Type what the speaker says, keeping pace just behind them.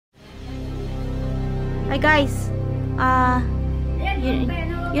Hi guys,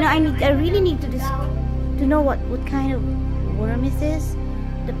 you know, I really need to know what kind of worm is this.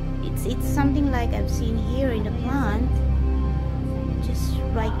 It's something like I've seen here in the plant, just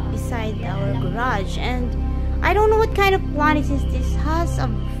right beside our garage, and I don't know what kind of plant it is. This has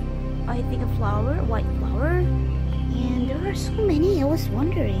I think a flower, white flower, and there are so many. I was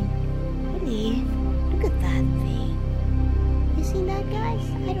wondering, really, look at that thing. You seen that, guys?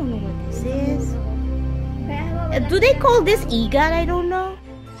 I don't know what this is. Do they call this EGAT? I don't know.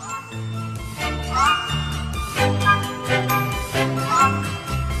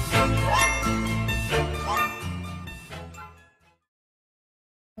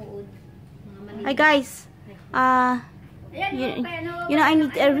 Hi guys, you know,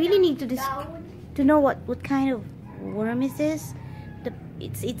 I really need to know what kind of worm is this.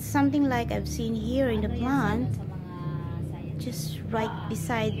 It's something like I've seen here in the plant, just right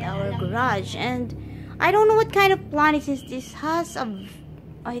beside our garage, and I don't know what kind of plant it is. This has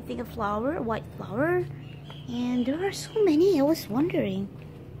I think a flower, white flower, and there are so many. I was wondering,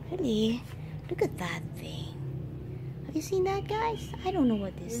 really, look at that thing. Have you seen that, guys? I don't know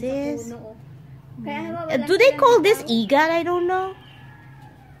what this is. Do they call this EGAT? I don't know.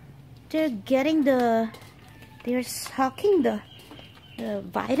 They're sucking the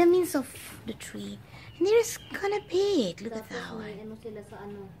vitamins of the tree, and they're just gonna big. Look at that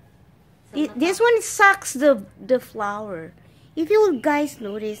one. This one sucks the flower. If you will guys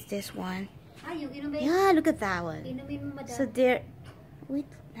notice this one, yeah, look at that one. So they're, wait,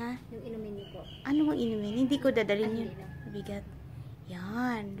 ha? Ano bang inumin? Hindi ko dadalhin yun. Bigat.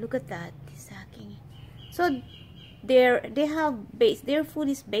 Yan, look at that. Sucking. So their food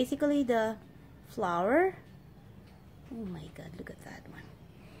is basically the flower. Oh my god, look at that one.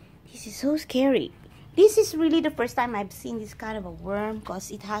 This is so scary. This is really the first time I've seen this kind of a worm, because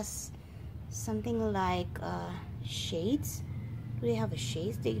it has something like shades. Do they have a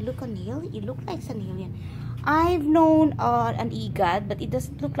shades? They look a nail. It looks like an alien. I've known an EGAT, but it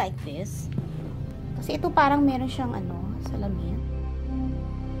doesn't look like this. Kasi ito parang meron siyang salamin.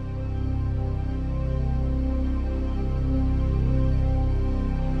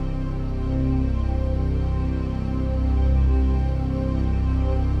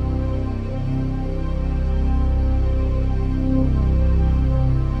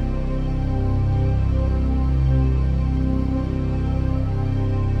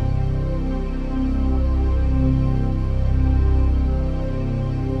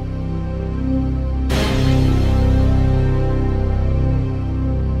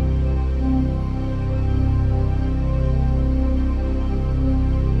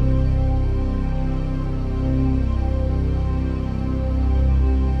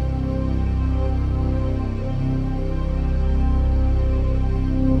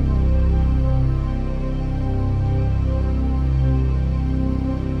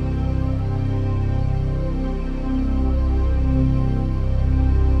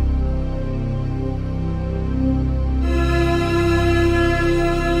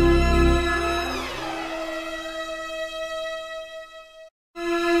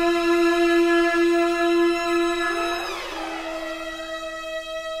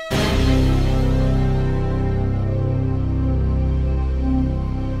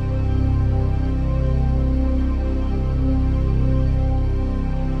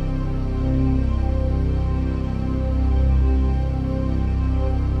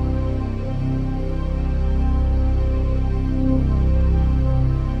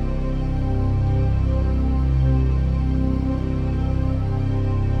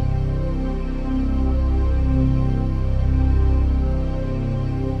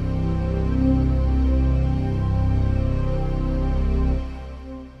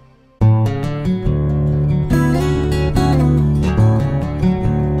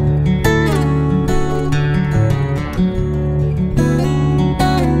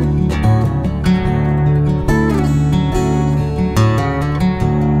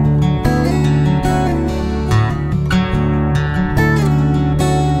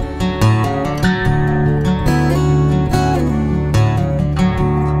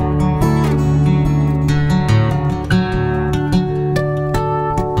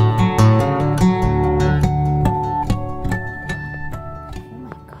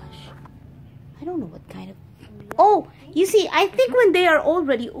 I think when they are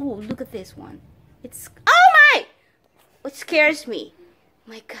already, oh, look at this one. It's, oh my! It scares me.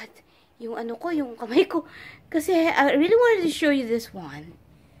 My God. Yung ano ko, yung kamay ko. Kasi I really wanted to show you this one.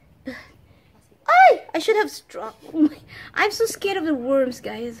 Ay! I should have struck. Oh my. I'm so scared of the worms,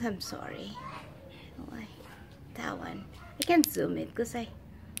 guys. I'm sorry. Oh, that one. I can't zoom it because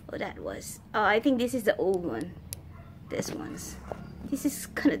Oh, that was, I think this is the old one. This is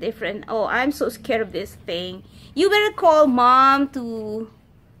kind of different. Oh, I'm so scared of this thing. You better call mom to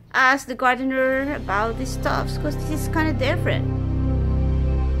ask the gardener about these stuffs, because this is kind of different.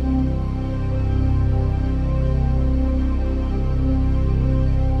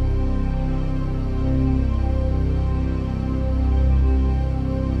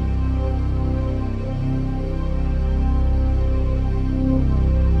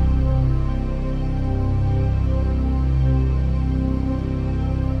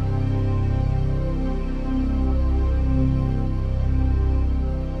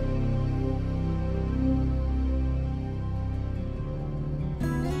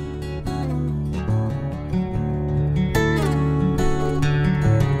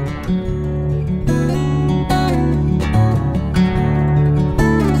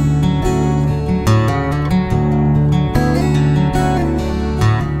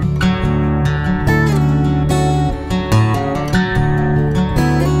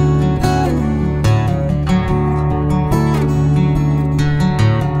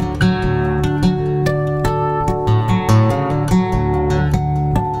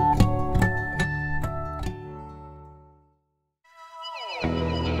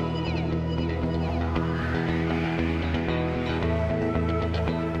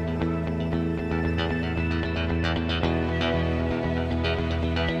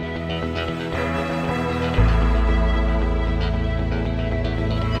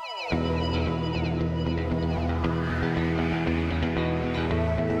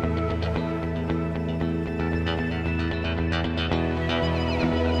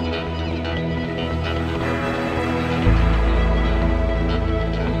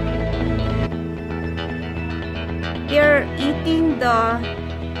 They're eating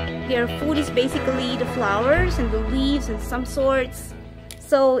their food is basically the flowers and the leaves and some sorts.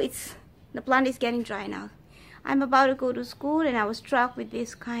 So the plant is getting dry now. I'm about to go to school and I was struck with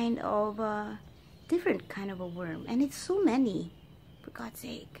this kind of different kind of a worm, and it's so many, for God's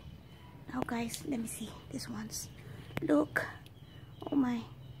sake. Now guys, let me see these ones. Look, oh my,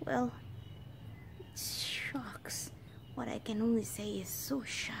 well, it shocks. What I can only say is so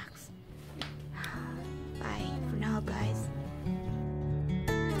shocks. Bye for now, guys.